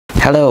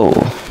Hello,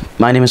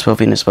 my name is Will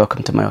Venus.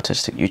 Welcome to my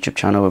Autistic YouTube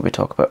channel where we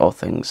talk about all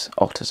things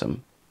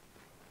autism.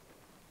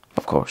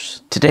 Of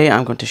course. Today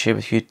I'm going to share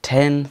with you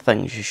 10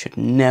 things you should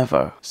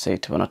never say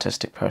to an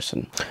autistic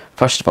person.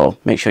 First of all,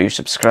 make sure you're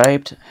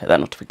subscribed, hit that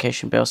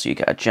notification bell so you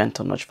get a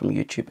gentle nudge from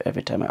YouTube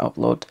every time I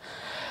upload.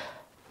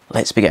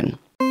 Let's begin.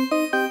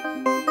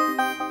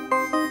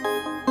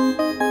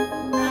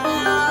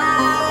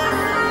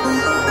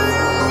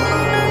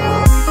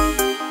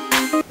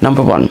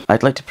 Number one,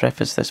 I'd like to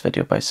preface this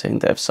video by saying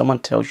that if someone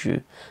tells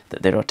you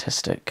that they're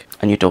autistic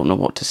and you don't know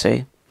what to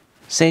say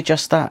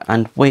just that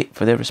and wait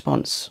for their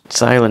response.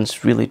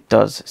 Silence really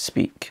does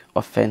speak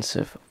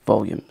offensive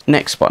volumes.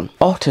 Next one,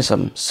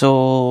 autism.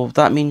 So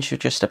that means you're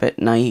just a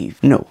bit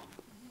naive. No,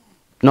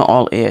 not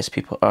all AS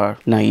people are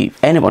naive.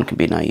 Anyone can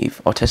be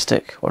naive,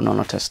 autistic or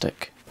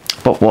non-autistic.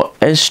 But what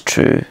is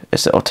true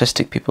is that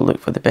autistic people look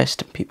for the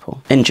best in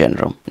people, in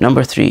general.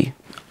 Number three,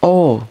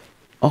 oh,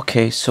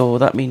 okay, so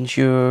that means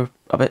you're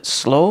a bit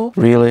slow?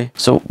 Really?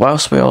 So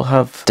whilst we all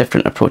have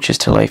different approaches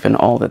to life and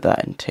all that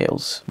that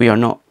entails, we are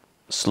not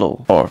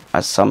slow, or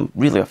as some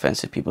really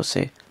offensive people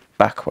say,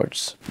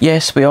 backwards.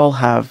 Yes, we all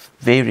have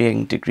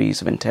varying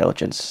degrees of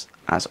intelligence,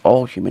 as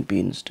all human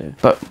beings do.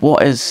 But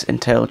what is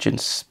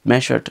intelligence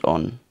measured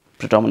on?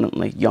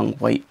 Predominantly young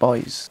white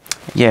boys.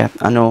 Yeah,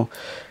 I know.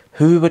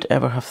 Who would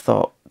ever have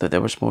thought that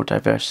there was more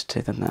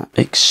diversity than that?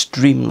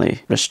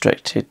 Extremely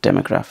restricted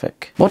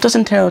demographic. What does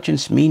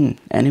intelligence mean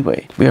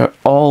anyway? We are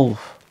all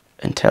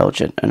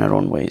intelligent in our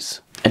own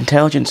ways.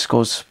 Intelligence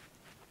goes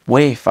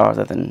way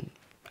farther than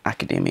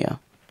academia,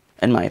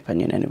 in my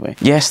opinion anyway.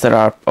 Yes, there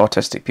are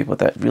autistic people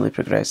that really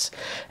progress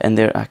in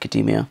their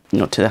academia,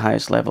 to the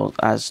highest level,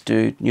 as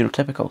do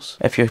neurotypicals.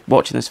 If you're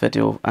watching this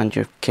video and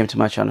you came to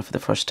my channel for the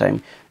first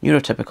time,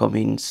 neurotypical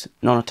means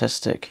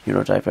non-autistic,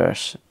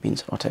 neurodiverse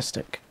means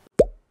autistic.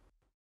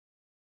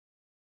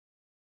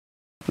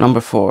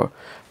 Number four,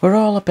 we're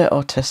all a bit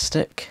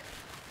autistic.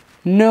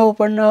 No,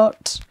 we're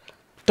not.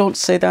 Don't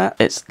say that.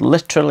 It's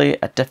literally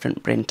a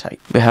different brain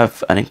type. We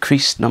have an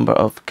increased number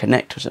of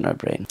connectors in our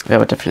brain. We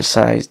have a different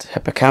sized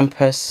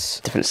hippocampus,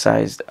 different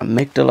sized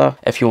amygdala.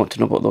 If you want to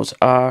know what those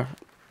are,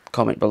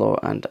 comment below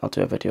and I'll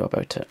do a video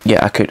about it.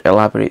 Yeah, I could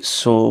elaborate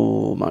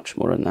so much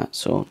more on that,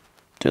 so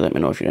do let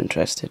me know if you're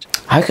interested.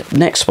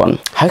 Next one,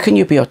 how can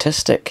you be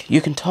autistic?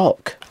 You can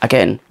talk.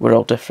 Again, we're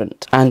all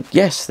different. And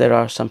yes, there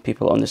are some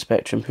people on the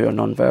spectrum who are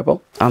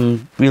non-verbal.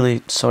 I'm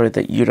really sorry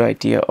that your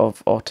idea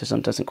of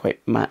autism doesn't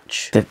quite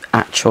match the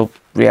actual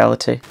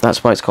reality.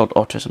 That's why it's called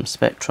autism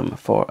spectrum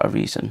for a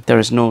reason. There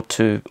is no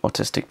two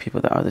autistic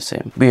people that are the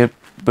same. We're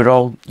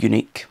all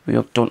unique.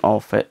 We don't all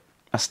fit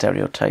a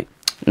stereotype.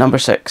 Number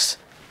six,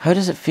 how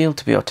does it feel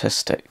to be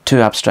autistic?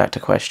 Too abstract a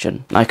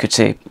question. I could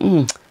say,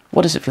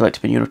 what does it feel like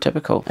to be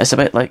neurotypical? It's a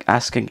bit like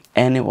asking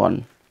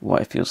anyone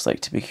what it feels like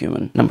to be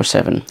human. Number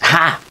seven.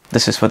 Ha!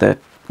 This is for the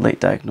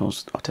late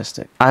diagnosed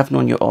autistic. I've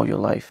known you all your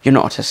life. You're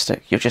not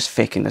autistic. You're just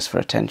faking this for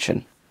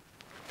attention.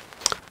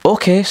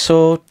 Okay,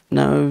 so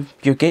now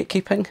you're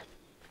gatekeeping?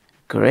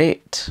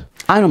 Great.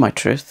 I know my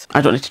truth. I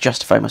don't need to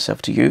justify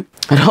myself to you.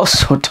 And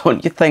also,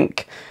 don't you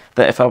think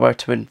that if I were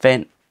to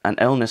invent an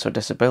illness or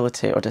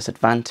disability or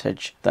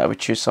disadvantage, that I would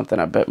choose something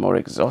a bit more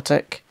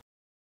exotic?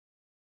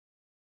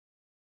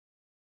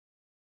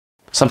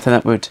 Something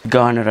that would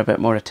garner a bit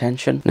more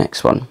attention.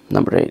 Next one,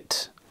 number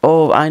eight.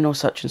 Oh, I know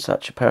such and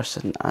such a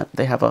person.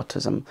 They have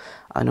autism.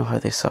 I know how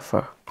they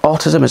suffer.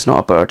 Autism is not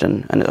a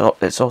burden, and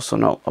it's also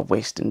not a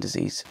wasting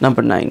disease.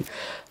 Number nine.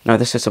 Now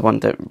this is the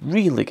one that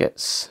really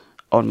gets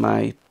on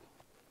my...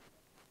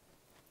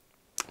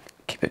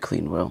 Keep it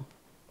clean, Will.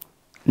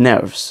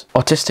 Nerves.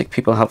 Autistic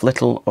people have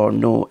little or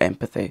no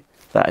empathy.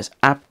 That is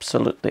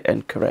absolutely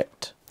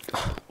incorrect.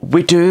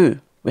 We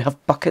do. We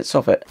have buckets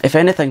of it. If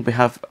anything, we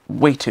have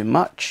way too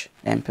much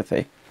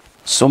empathy.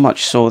 So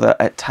much so that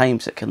at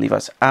times it can leave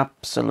us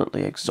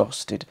absolutely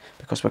exhausted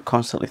because we're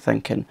constantly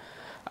thinking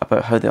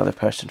about how the other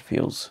person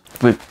feels.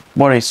 We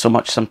worry so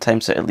much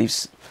sometimes that it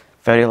leaves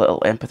very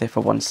little empathy for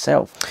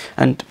oneself.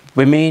 And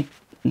we may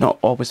not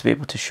always be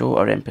able to show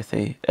our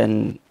empathy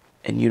in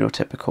a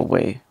neurotypical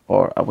way,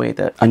 or a way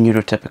that a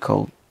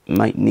neurotypical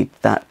might need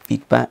that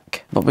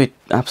feedback, but we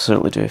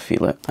absolutely do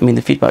feel it. I mean,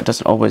 the feedback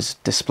doesn't always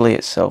display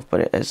itself, but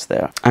it is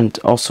there. And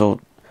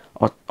also,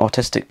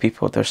 autistic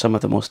people, they're some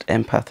of the most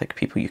empathic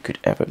people you could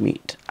ever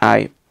meet.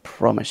 I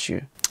promise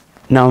you.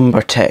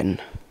 Number 10.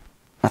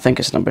 I think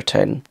it's number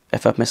 10.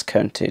 If I've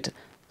miscounted,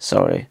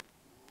 sorry.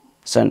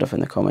 Sound off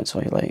in the comments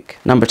all you like.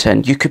 Number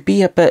 10. You could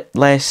be a bit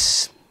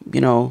less,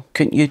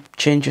 couldn't you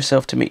change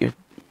yourself to make you,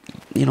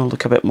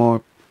 look a bit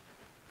more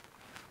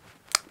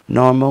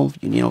normal,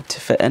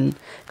 to fit in,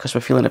 because we're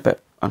feeling a bit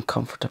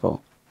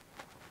uncomfortable.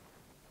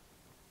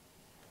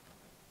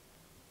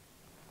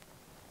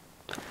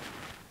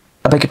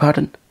 I beg your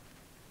pardon?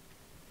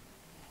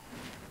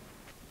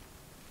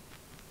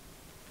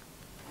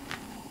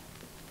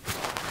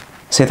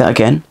 Say that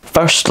again.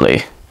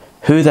 Firstly,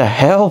 who the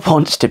hell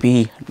wants to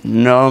be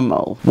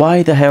normal?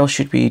 Why the hell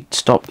should we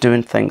stop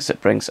doing things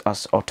that brings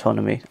us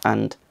autonomy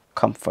and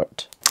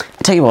comfort?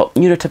 I tell you what,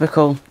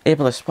 neurotypical,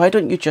 ableist, why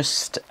don't you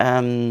just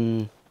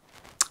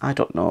I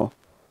don't know,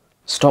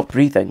 stop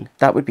breathing.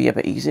 That would be a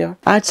bit easier.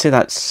 I'd say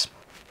that's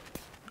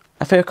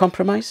a fair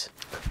compromise.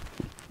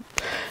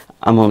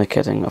 I'm only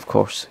kidding, of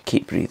course.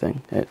 Keep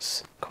breathing.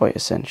 It's quite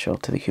essential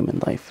to the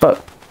human life. But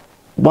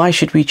why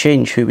should we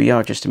change who we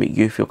are just to make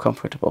you feel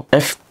comfortable?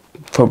 If,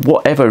 for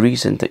whatever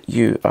reason that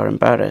you are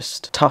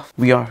embarrassed, tough,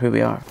 we are who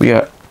we are. We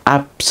are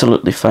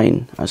absolutely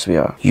fine as we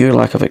are. Your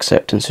lack of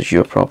acceptance is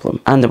your problem,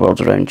 and the world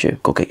around you.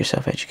 Go get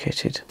yourself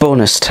educated.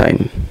 Bonus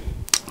time.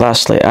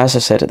 Lastly, as I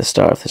said at the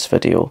start of this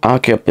video,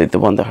 arguably the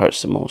one that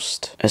hurts the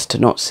most is to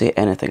not say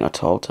anything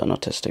at all to an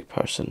autistic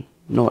person.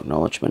 No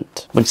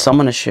acknowledgement. When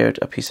someone has shared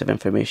a piece of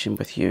information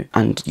with you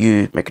and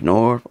you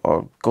ignore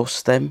or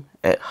ghost them,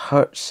 it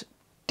hurts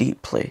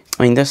deeply.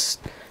 I mean, this,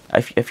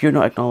 if you're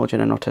not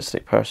acknowledging an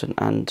autistic person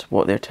and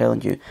what they're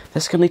telling you,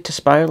 this can lead to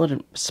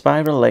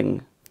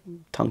spiraling,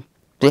 tongue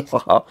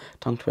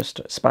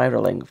twister,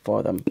 spiraling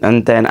for them.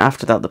 And then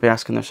after that, they'll be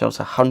asking themselves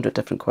 100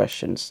 different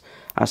questions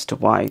as to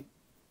why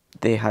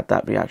they had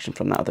that reaction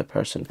from that other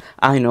person.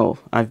 I know,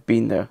 I've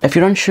been there. If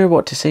you're unsure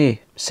what to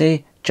say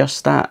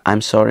just that. I'm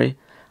sorry,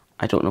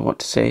 I don't know what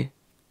to say.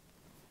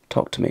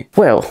 Talk to me.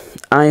 Well,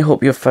 I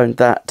hope you've found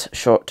that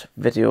short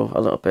video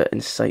a little bit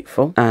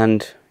insightful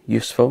and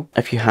useful.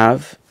 If you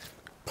have,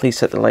 please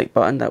hit the like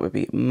button, that would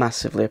be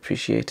massively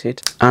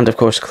appreciated. And of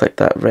course, click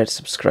that red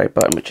subscribe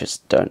button, which is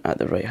down at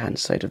the right hand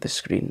side of the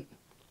screen.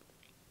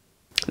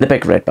 The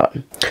big red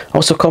button.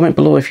 Also, comment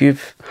below if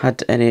you've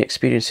had any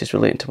experiences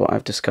relating to what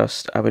I've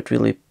discussed. I would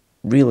really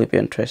be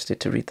interested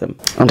to read them.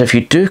 And if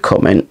you do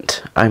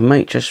comment, I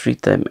might just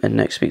read them in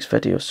next week's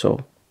video,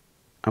 so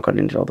I'm going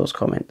to need all those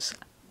comments,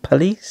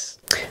 please.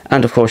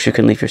 And of course, you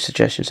can leave your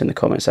suggestions in the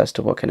comments as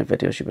to what kind of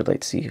videos you would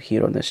like to see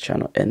here on this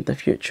channel in the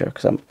future,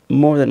 because I'm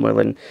more than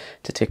willing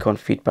to take on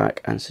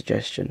feedback and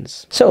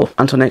suggestions. So,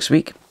 until next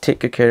week, take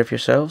good care of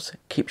yourselves,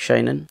 keep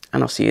shining,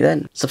 and I'll see you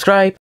then.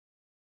 Subscribe!